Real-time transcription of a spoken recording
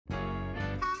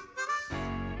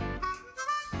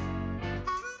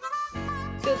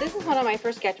So this is one of my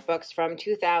first sketchbooks from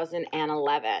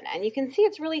 2011, and you can see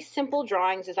it's really simple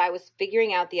drawings as I was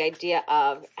figuring out the idea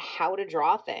of how to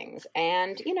draw things.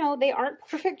 And, you know, they aren't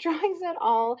perfect drawings at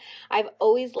all. I've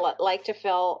always liked to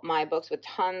fill my books with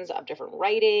tons of different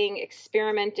writing,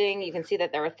 experimenting. You can see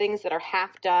that there are things that are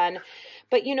half done.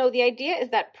 But, you know, the idea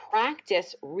is that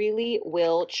practice really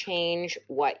will change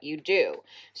what you do.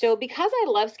 So because I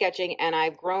love sketching and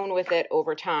I've grown with it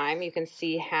over time, you can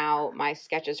see how my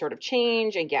sketches sort of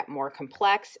change and get more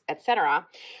complex, etc.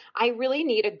 I really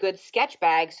need a good sketch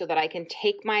bag so that I can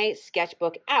take my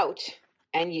sketchbook out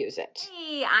and use it.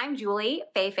 Hey, I'm Julie,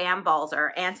 fei-fan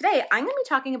Balzer, and today I'm going to be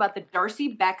talking about the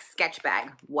Darsie Beck sketch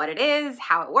bag, what it is,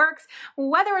 how it works,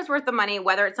 whether it's worth the money,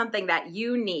 whether it's something that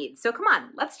you need. So come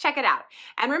on, let's check it out.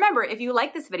 And remember, if you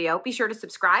like this video, be sure to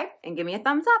subscribe and give me a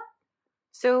thumbs up.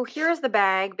 So here's the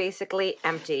bag, basically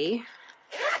empty.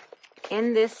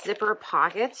 In this zipper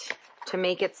pocket, to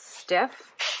make it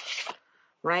stiff,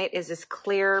 right, is this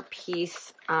clear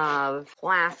piece of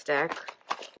plastic.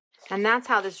 And that's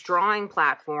how this drawing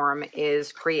platform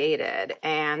is created.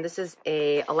 And this is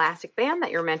a elastic band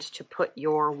that you're meant to put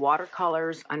your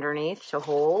watercolors underneath to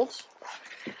hold.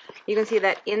 You can see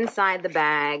that inside the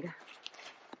bag,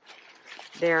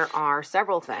 there are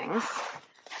several things.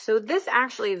 So this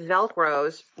actually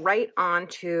Velcros right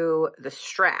onto the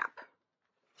strap,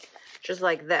 just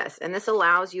like this. And this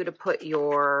allows you to put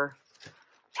your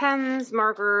pens,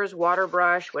 markers, water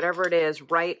brush, whatever it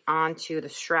is, right onto the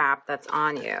strap that's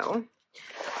on you.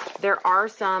 There are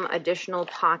some additional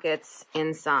pockets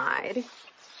inside.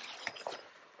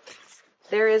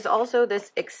 There is also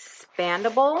this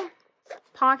expandable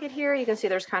pocket here. You can see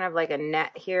there's kind of like a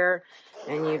net here,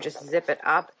 and you just zip it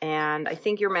up. And I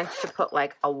think you're meant to put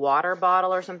like a water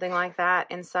bottle or something like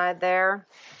that inside there.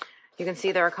 You can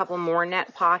see there are a couple more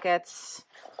net pockets.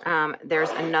 There's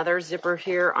another zipper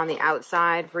here on the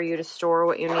outside for you to store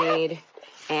what you need.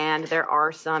 And there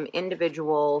are some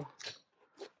individual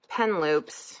pen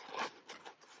loops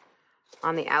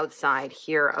on the outside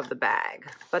here of the bag.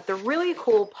 But the really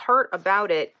cool part about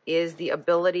it is the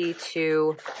ability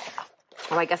to,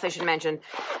 well, I guess I should mention,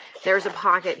 there's a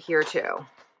pocket here too.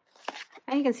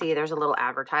 And you can see there's a little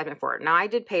advertisement for it. Now, I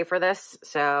did pay for this,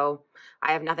 so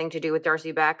I have nothing to do with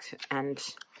Darsie Beck, and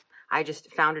I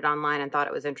just found it online and thought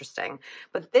it was interesting.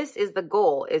 But this is the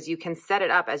goal, is you can set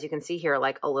it up, as you can see here,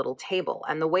 like a little table.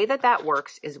 And the way that that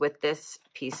works is with this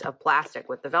piece of plastic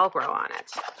with the Velcro on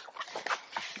it.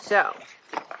 So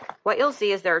what you'll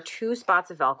see is there are two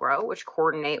spots of Velcro, which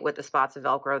coordinate with the spots of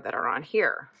Velcro that are on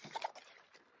here.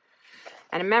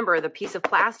 And remember, the piece of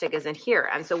plastic is in here.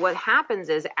 And so what happens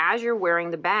is, as you're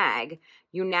wearing the bag,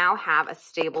 you now have a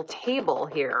stable table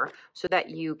here so that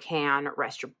you can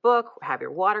rest your book, have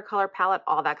your watercolor palette,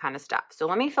 all that kind of stuff. So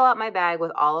let me fill out my bag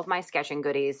with all of my sketching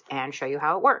goodies and show you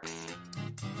how it works.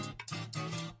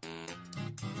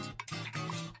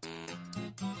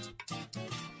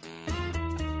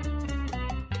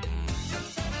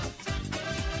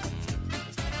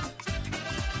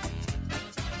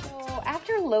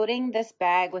 Loading this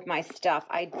bag with my stuff,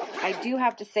 I do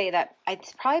have to say that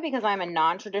it's probably because I'm a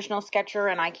non-traditional sketcher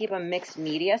and I keep a mixed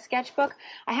media sketchbook.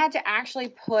 I had to actually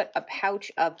put a pouch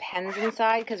of pens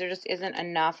inside because there just isn't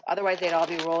enough. Otherwise, they'd all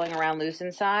be rolling around loose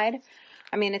inside.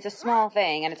 I mean, it's a small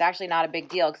thing and it's actually not a big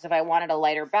deal because if I wanted a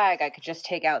lighter bag, I could just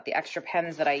take out the extra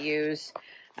pens that I use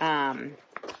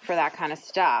for that kind of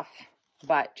stuff.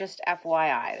 But just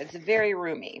FYI, it's very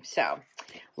roomy. So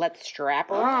let's strap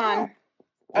her on.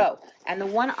 Oh, and the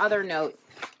one other note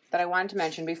that I wanted to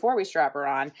mention before we strap her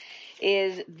on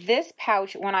is this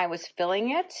pouch, when I was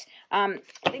filling it,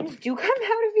 things do come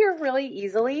out of here really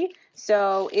easily.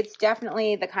 So it's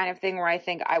definitely the kind of thing where I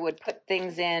think I would put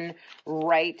things in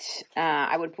right.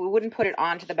 We wouldn't put it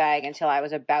onto the bag until I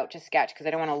was about to sketch because I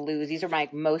don't want to lose. These are my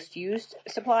most used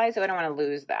supplies, so I don't want to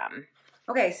lose them.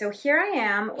 Okay, so here I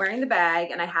am wearing the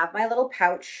bag, and I have my little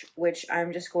pouch, which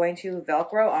I'm just going to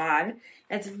Velcro on.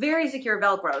 And it's very secure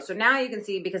Velcro. So now you can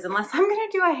see, because unless I'm going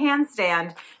to do a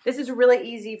handstand, this is really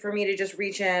easy for me to just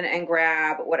reach in and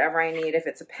grab whatever I need. If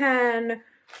it's a pen,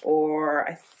 or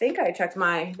I think I checked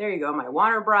my, there you go, my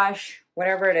water brush,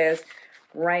 whatever it is,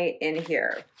 right in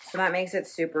here. So that makes it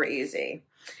super easy.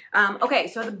 Okay,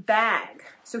 so the bag.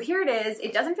 So here it is.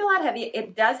 It doesn't feel that heavy.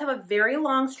 It does have a very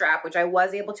long strap, which I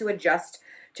was able to adjust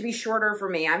to be shorter for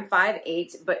me. I'm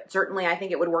 5'8", but certainly I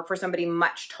think it would work for somebody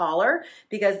much taller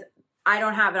because I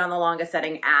don't have it on the longest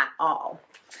setting at all.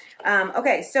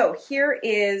 Okay, so here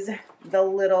is the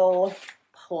little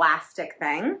plastic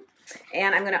thing,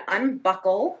 and I'm going to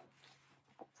unbuckle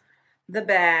the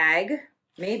bag.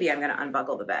 Maybe I'm going to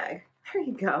unbuckle the bag. There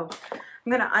you go.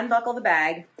 I'm gonna unbuckle the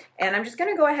bag, and I'm just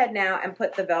gonna go ahead now and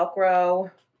put the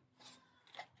Velcro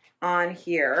on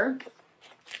here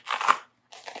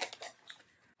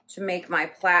to make my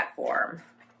platform.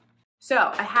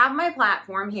 So I have my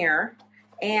platform here,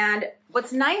 and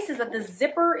what's nice is that the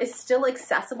zipper is still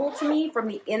accessible to me from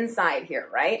the inside here,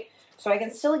 right? So I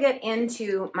can still get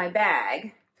into my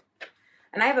bag.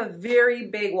 And I have a very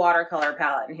big watercolor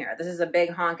palette in here. This is a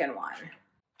big honkin' one.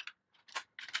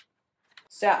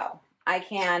 So I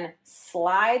can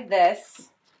slide this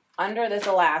under this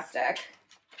elastic.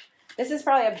 This is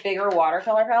probably a bigger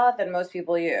watercolor palette than most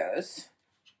people use.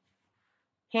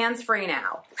 Hands-free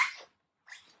now.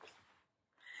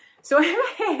 So I'm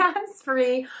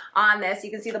hands-free on this. You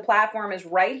can see the platform is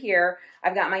right here.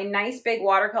 I've got my nice big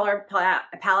watercolor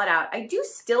palette out. I do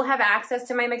still have access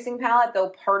to my mixing palette, though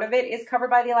part of it is covered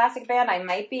by the elastic band. I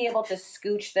might be able to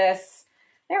scooch this,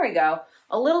 there we go,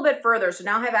 a little bit further. So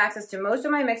now I have access to most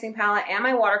of my mixing palette and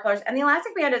my watercolors, and the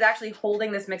elastic band is actually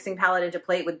holding this mixing palette into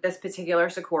place with this particular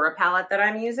Sakura palette that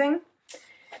I'm using.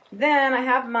 Then I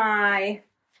have my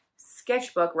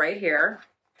sketchbook right here.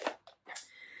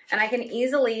 And I can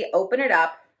easily open it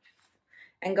up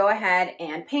and go ahead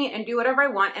and paint and do whatever I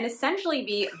want and essentially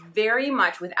be very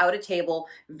much without a table,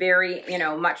 very,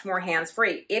 much more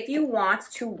hands-free. If you want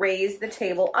to raise the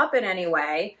table up in any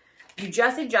way, you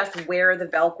just adjust where the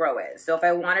Velcro is. So if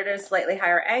I wanted it at a slightly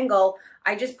higher angle,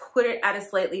 I just put it at a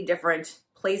slightly different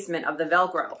placement of the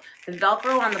Velcro. The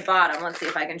Velcro on the bottom, let's see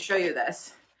if I can show you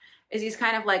this, is these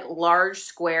kind of like large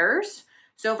squares.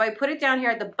 So if I put it down here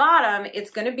at the bottom,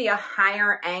 it's going to be a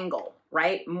higher angle,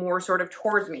 right? More sort of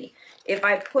towards me. If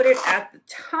I put it at the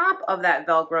top of that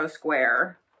Velcro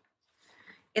square,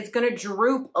 it's going to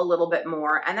droop a little bit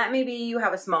more. And that maybe you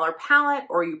have a smaller palette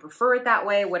or you prefer it that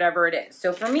way, whatever it is.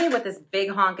 So for me, with this big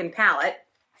honkin' palette,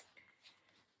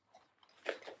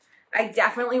 I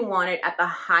definitely want it at the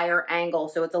higher angle,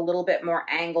 so it's a little bit more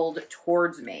angled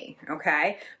towards me,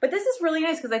 okay? But this is really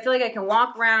nice because I feel like I can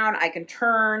walk around, I can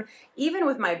turn, even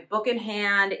with my book in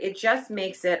hand, it just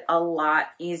makes it a lot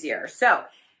easier. So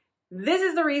this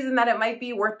is the reason that it might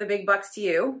be worth the big bucks to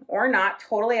you, or not,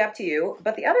 totally up to you.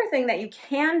 But the other thing that you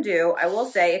can do, I will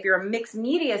say, if you're a mixed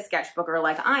media sketchbooker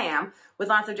like I am, with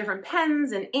lots of different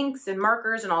pens and inks and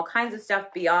markers and all kinds of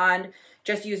stuff beyond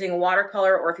just using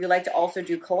watercolor, or if you like to also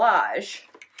do collage,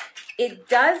 it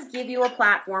does give you a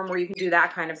platform where you can do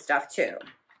that kind of stuff too.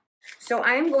 So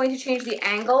I'm going to change the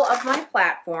angle of my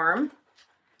platform,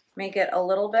 make it a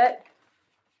little bit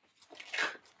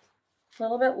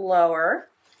lower.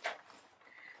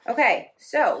 Okay,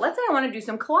 so let's say I want to do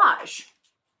some collage.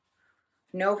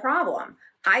 No problem.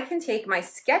 I can take my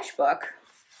sketchbook,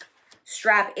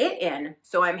 strap it in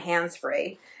so I'm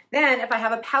hands-free. Then if I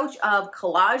have a pouch of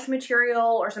collage material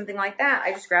or something like that,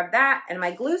 I just grab that and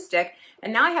my glue stick,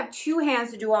 and now I have two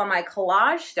hands to do all my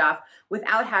collage stuff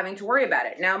without having to worry about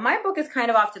it. Now my book is kind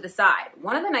of off to the side.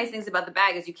 One of the nice things about the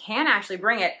bag is you can actually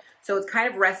bring it so it's kind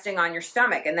of resting on your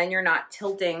stomach, and then you're not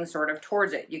tilting sort of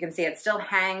towards it. You can see it still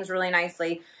hangs really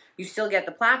nicely. You still get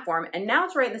the platform, and now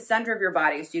it's right in the center of your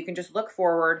body, so you can just look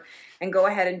forward and go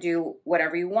ahead and do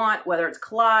whatever you want, whether it's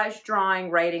collage,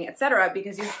 drawing, writing, etc.,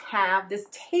 because you have this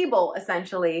table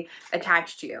essentially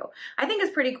attached to you. I think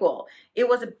it's pretty cool. It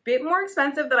was a bit more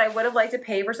expensive than I would have liked to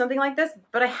pay for something like this,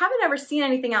 but I haven't ever seen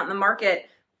anything out in the market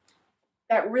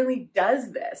that really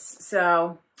does this.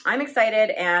 So I'm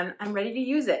excited and I'm ready to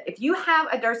use it. If you have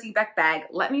a Darsie Beck bag,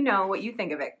 let me know what you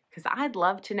think of it, because I'd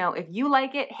love to know if you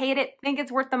like it, hate it, think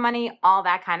it's worth the money, all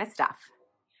that kind of stuff.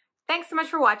 Thanks so much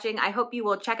for watching. I hope you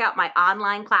will check out my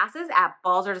online classes at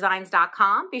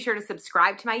balzerdesigns.com. Be sure to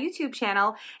subscribe to my YouTube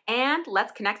channel, and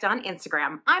let's connect on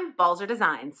Instagram. I'm Balzer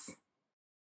Designs.